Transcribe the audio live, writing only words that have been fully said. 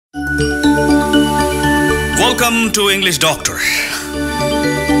Welcome to English Doctor.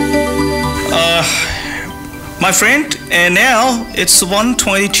 My friend, and now it's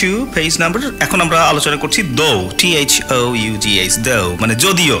 122 page number. এখন আমরা আলোচনা করছি though, THOUGH, though মানে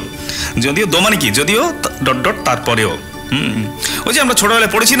যদিও। যদিও দো মানে কি? যদিও ডট ডট তারপরেও। ওই যে আমরা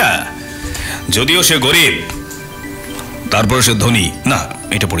ছোটবেলায় পড়েছি না, যদিও সে গরিব তারপরে সে ধনী। না,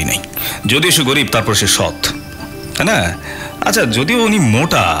 এটা পড়ি নাই। যদিও সে গরিব তারপরে সে সৎ, তাই না? আচ্ছা, যদিও উনি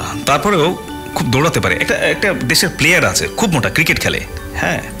মোটা তারপরেও খুব দৌড়াতে পারে। একটা দেশের প্লেয়ার আছে খুব মোটা, ক্রিকেট খেলে,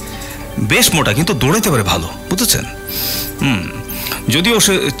 হ্যাঁ বেশ মোটা, কিন্তু দৌড়াতে পারে ভালো, বুঝেছেন? যদিও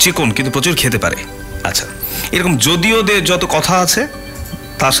সে চিকন কিন্তু প্রচুর খেতে পারে। আচ্ছা, এরকম যদিও যত কথা আছে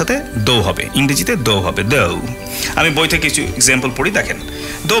তার সাথে দো হবে, ইংরেজিতে দো হবে, দো। আমি বই থেকে কিছু এক্সাম্পল পড়ি, দেখেন।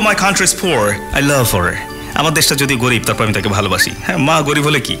 দো my country is poor, I love হার। আমার দেশটা যদি গরিব তারপর আমি তাকে ভালোবাসি। হ্যাঁ, মা গরিব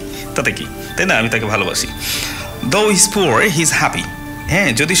হলে কি, তাতে কি, তাই না? আমি তাকে ভালোবাসি। দো is poor he is happy. হ্যাঁ,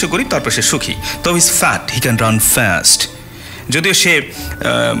 যদি সে গরিব তারপর সে সুখী। দো is fat he can run fast. যদিও সে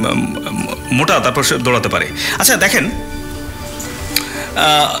মোটা তারপর সে দৌড়াতে পারে। আচ্ছা দেখেন,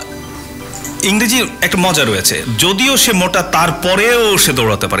 ইংরেজির একটা মজা রয়েছে, যদিও সে মোটা তারপরেও সে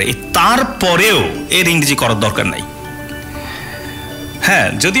দৌড়াতে পারে। এই তারপরেও এর ইংরেজি করার দরকার নাই। হ্যাঁ,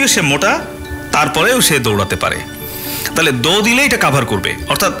 যদিও সে মোটা তারপরেও সে দৌড়াতে পারে, তাহলে দো দিলে এটা কাভার করবে।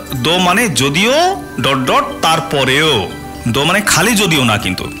 অর্থাৎ দো মানে যদিও ডট ডট তারপরেও। দো মানে খালি যদিও না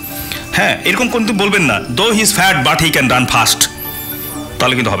কিন্তু। হ্যাঁ, এরকম কিন্তু বলবেন না দো he is fat but he can run fast,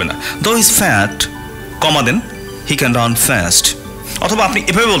 তাহলে কিন্তু হবে না। দো is fat comma then he can run fast. অথবা আপনি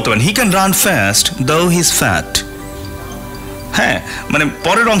এভাবে বলতে পারেন হি ক্যান রান ফাস্ট দো হি ইজ ফ্যাট। হ্যাঁ, মানে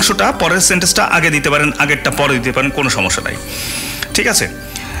পরের অংশটা, পরের সেন্টেন্সটা আগে দিতে পারেন, আগেরটা পরে দিতে পারেন, কোনো সমস্যা নাই। ঠিক আছে।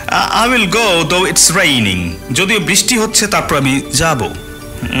 আই উইল গো দো ইটস রেইনিং। যদিও বৃষ্টি হচ্ছে তারপর আমি যাব।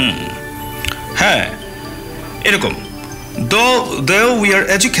 হ্যাঁ, এরকম। Though we are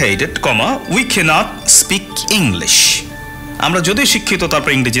educated, we cannot speak English. আমরা যদিও শিক্ষিত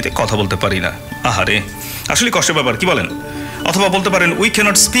তারপর ইংরেজিতে কথা বলতে পারি না। আহারে, আসলে কষ্টের ব্যাপার, কি বলেন? অথবা বলতে পারেন we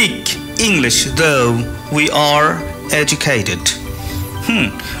cannot speak English though we are educated.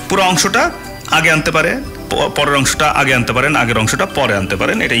 পুরো অংশটা আগে আনতে পারে, পরের অংশটা আগে আনতে পারেন, আগের অংশটা পরে আনতে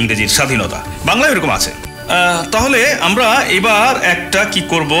পারেন। এটা ইংরেজির স্বাধীনতা। বাংলায় এরকম আছে। তাহলে আমরা এবার একটা কি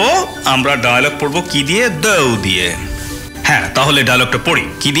করব, আমরা ডায়ালগ পড়ব কি দিয়ে? দৌ দিয়ে। হ্যাঁ, তাহলে ডায়লগটা পড়ি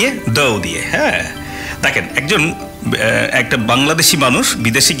কি দিয়ে? দৌ দিয়ে। হ্যাঁ, দেখেন, একটা বাংলাদেশি মানুষ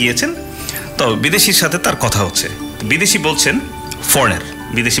বিদেশে গিয়েছেন, তো বিদেশির সাথে তার কথা হচ্ছে। বিদেশি বলছেন, ফরেনার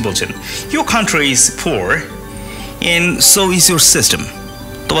বিদেশি বলছেন, your country is poor and so is your system.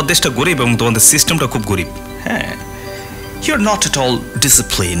 তোমার দেশটা গরিব এবং তোমাদের সিস্টেমটা খুব গরিব। হ্যাঁ, you are not at all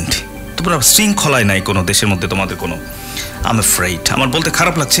disciplined. তোমরা শৃঙ্খলায় নাই কোনো দেশের মধ্যে তোমাদের কোনো। আই এম অ্যাফ্রেইড, আমার বলতে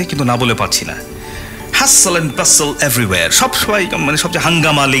খারাপ লাগছে কিন্তু না বলে পারছি না। Hustle and bustle everywhere. সবসময় মানে সবচেয়ে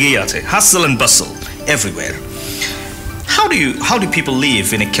হাঙ্গামা লেগেই আছে। Hustle and bustle everywhere. How do people live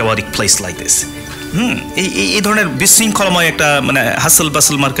in a chaotic place like this? এই ধরনের বিশৃঙ্খলাময় একটা মানে হাসল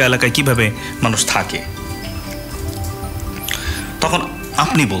বাসল মার্কা এলাকায় কিভাবে মানুষ থাকে? তখন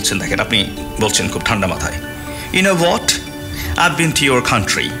আপনি বলছেন, দেখেন, আপনি বলছেন খুব ঠান্ডা মাথায়, You know what? I've been to your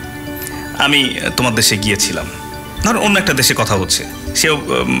country. আমি তোমার দেশে গিয়েছিলাম। ধর অন্য একটা দেশে কথা হচ্ছে, সেও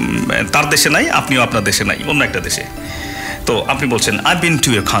তার দেশে নাই, আপনিও আপনার দেশে নাই, অন্য একটা দেশে। তো আপনি বলছেন I've been to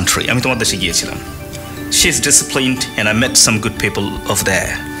your country, আমি তোমার দেশে গিয়েছিলাম। She is disciplined and I met some good people over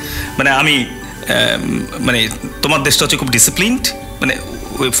there. মানে আমি মানে তোমার দেশটা হচ্ছে খুব ডিসিপ্লিনড, মানে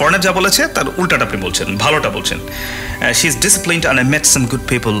ওই ফরেনার যা বলেছে তার উল্টাটা আপনি বলছেন, ভালোটা বলছেন। She is disciplined and I met some good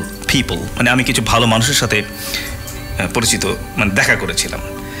people. মানে আমি কিছু ভালো মানুষের সাথে পরিচিত, মানে দেখা করেছিলাম।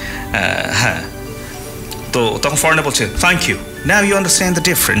 হ্যাঁ, তো তখন ফরেনার বলছে thank you, now you understand the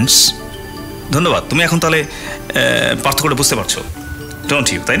difference. ধন্যবাদ, তুমি এখন তাহলে পার্থক্যটা বুঝতে পারছো, ডোন্ট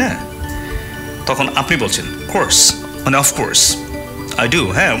ইউ, তাই না? তখন আপনি বলছেন কোর্স, মানে অফকোর্স আই ডু।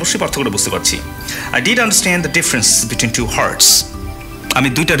 হ্যাঁ, অবশ্যই পার্থক্যটা বুঝতে পারছি। I did understand the difference between two hertz. আমি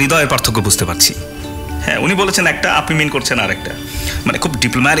দুইটা হৃদয়ের পার্থক্য বুঝতে পারছি। হ্যাঁ, উনি বলেছেন একটা, আপনি মিন করছেন আর একটা, মানে খুব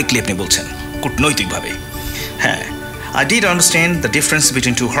ডিপ্লোম্যাটিকলি আপনি বলছেন, কূটনৈতিকভাবে। হ্যাঁ, I did understand the difference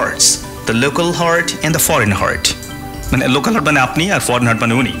between two hertz, the local heart and the foreign heart. মানে লোকাল হার্ট মানে আপনি, আর ফরেন হার্ট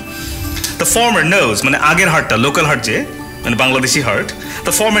মানে উনি। দ্য ফর্মার নোজ, মানে আগের হার্টটা, লোকাল হার্ট যে মানে Bangladeshi heart,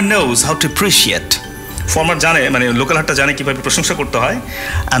 the former knows how to appreciate. Former জানে, মানে লোকাল হার্টটা জানে কীভাবে প্রশংসা করতে হয়।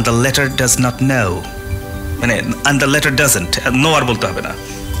 And the letter does not know, মানে and the letter doesn't, no আর বলতে হবে না।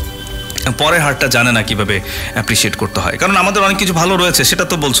 পরের হার্টটা জানে না কীভাবে অ্যাপ্রিসিয়েট করতে হয়, কারণ আমাদের অনেক কিছু ভালো রয়েছে, সেটা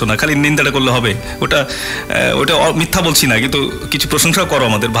তো বলছো না, খালি নিন্দাটা করলে হবে। ওটা মিথ্যা বলছি না, কিন্তু কিছু প্রশংসা করো,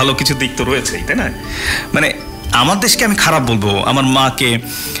 আমাদের ভালো কিছু দিক তো রয়েছেই, তাই না? মানে আমার দেশকে আমি খারাপ বলবো,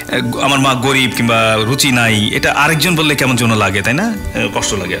 আমার মা গরিব কিংবা রুচি নাই, এটা আরেকজন বললে কেমন যেন লাগে, তাই না?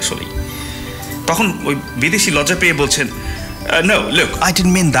 কষ্ট লাগে আসলেই। তখন ওই বিদেশি লজ্জা পেয়ে বলছেন, no look, I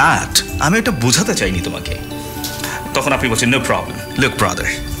didn't mean that, আমি এটা বোঝাতে চাইনি তোমাকে। তখন আপনি বলছেন, নো প্রবলেম, লুক ব্রাদার,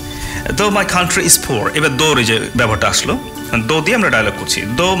 দো মাই কান্ট্রি ইজ পোর। এবার দোর যে ব্যাপারটা আসলো, দো দিয়ে আমরা ডায়লগ করছি।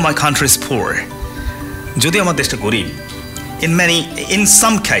 দো মাই কান্ট্রি ইজ পোর, যদি আমার দেশটা গরিব, ইন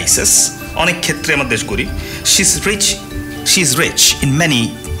সাম কেসেস, অনেক ক্ষেত্রে আমার দেশ গরিব। She is rich in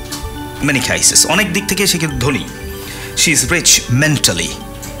many cases, অনেক দিক থেকে সে কিন্তু ধনী। শি ইজ রিচ মেন্টালি,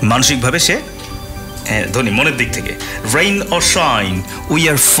 মানসিকভাবে সে ধনী, মনের দিক থেকে। Rain or shine, we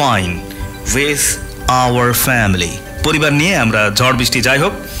are fine with our family, পরিবার নিয়ে আমরা ঝড় বৃষ্টি যাই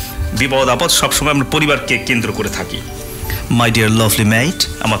হোক, বিপদ আপদ সবসময় আমরা পরিবারকে কেন্দ্র করে থাকি। মাই ডিয়ার লাভলি মেট,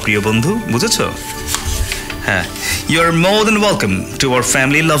 আমার প্রিয় বন্ধু, বুঝেছো? হ্যাঁ, you R more then welcome to our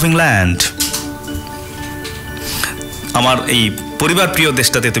family loving land. আমার এই পরিবার প্রিয়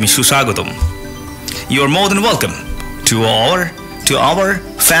দেশটাতে তুমি সুস্বাগতম। You R more then welcome to our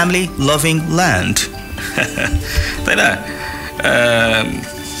family loving land. তাই না?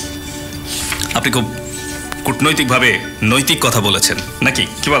 আপনি খুব কূটনৈতিকভাবে নৈতিক কথা বলেছেন নাকি,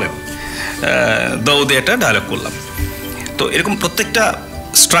 কি বলেন? দৌদে একটা ডায়লগ করলাম। তো এরকম প্রত্যেকটা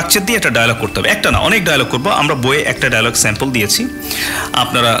স্ট্রাকচার দিয়ে একটা ডায়লগ করতে হবে, একটা না অনেক ডায়লগ করবো আমরা। বইয়ে একটা ডায়লগ স্যাম্পল দিয়েছি,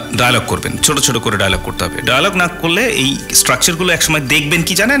 আপনারা ডায়লগ করবেন, ছোট ছোট করে ডায়লগ করতে হবে। ডায়লগ না করলে এই স্ট্রাকচারগুলো একসময় দেখবেন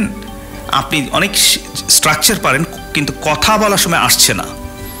কি জানেন, আপনি অনেক স্ট্রাকচার পারেন কিন্তু কথা বলার সময় আসছে না,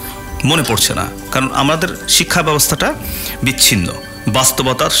 মনে পড়ছে না, কারণ আমাদের শিক্ষা ব্যবস্থাটা বিচ্ছিন্ন,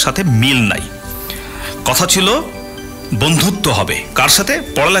 বাস্তবতার সাথে মিল নাই। কথা ছিল বন্ধুত্ব হবে, কার সাথে?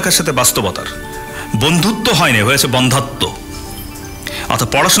 পড়ালেখার সাথে বাস্তবতার। বন্ধুত্ব হয়নি, হয়েছে বন্ধাত্ব। অর্থাৎ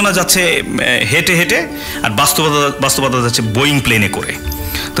পড়াশোনা যাচ্ছে হেঁটে হেঁটে, আর বাস্তবতা যাচ্ছে বোয়িং প্লেনে করে।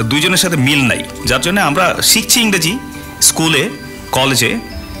 তো দুইজনের সাথে মিল নাই, যার জন্য আমরা শিখছি ইংরেজি স্কুলে কলেজে,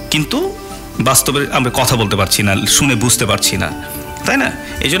 কিন্তু বাস্তবে আমরা কথা বলতে পারছি না, শুনে বুঝতে পারছি না, তাই না?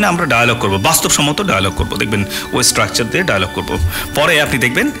 এই জন্য আমরা ডায়লগ করবো, বাস্তবসম্মত ডায়লগ করবো। দেখবেন ওই স্ট্রাকচার দিয়ে ডায়লগ করবো। পরে আপনি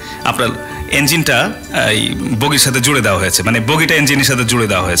দেখবেন আপনার ইঞ্জিনটা এই বগির সাথে জুড়ে দেওয়া হয়েছে, মানে বগিটা ইঞ্জিনের সাথে জুড়ে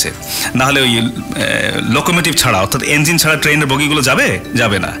দেওয়া হয়েছে। নাহলে ওই লোকোমোটিভ ছাড়া, অর্থাৎ ইঞ্জিন ছাড়া ট্রেনের বগিগুলো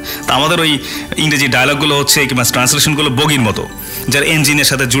যাবে না। তা আমাদের ওই ইংরেজি ডায়লগগুলো হচ্ছে কিংবা ট্রান্সলেশনগুলো বগির মতো, যার ইঞ্জিনের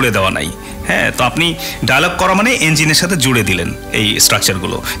সাথে জুড়ে দেওয়া নাই। হ্যাঁ, তো আপনি ডায়লগ করা মানে ইঞ্জিনের সাথে জুড়ে দিলেন এই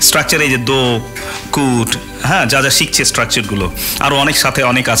স্ট্রাকচারগুলো। স্ট্রাকচার এই যে দো, কুট, হ্যাঁ, যা যা শিখছে স্ট্রাকচারগুলো, আরও অনেক সাথে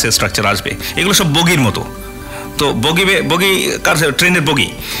অনেক আছে স্ট্রাকচার আসবে, এগুলো সব বগির মতো। তো বগি কার, ট্রেনের বগি,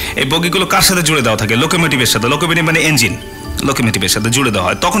 এই বগিগুলো কার সাথে জুড়ে দেওয়া থাকে? লোকোমোটিভের সাথে। লোকোমোটিভ মানে ইঞ্জিন, লোকোমোটিভের সাথে জুড়ে দেওয়া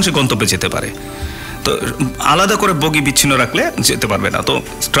হয়, তখন সে গন্তব্যে যেতে পারে। তো আলাদা করে বগি বিচ্ছিন্ন রাখলে যেতে পারবে না, তো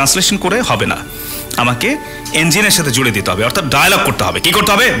ট্রান্সলেশন করে হবে না, আমাকে ইঞ্জিনের সাথে জুড়ে দিতে হবে, অর্থাৎ ডায়ালগ করতে হবে। কি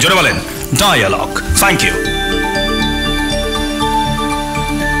করতে হবে জোরে বলেন? ডায়ালগ। Thank you.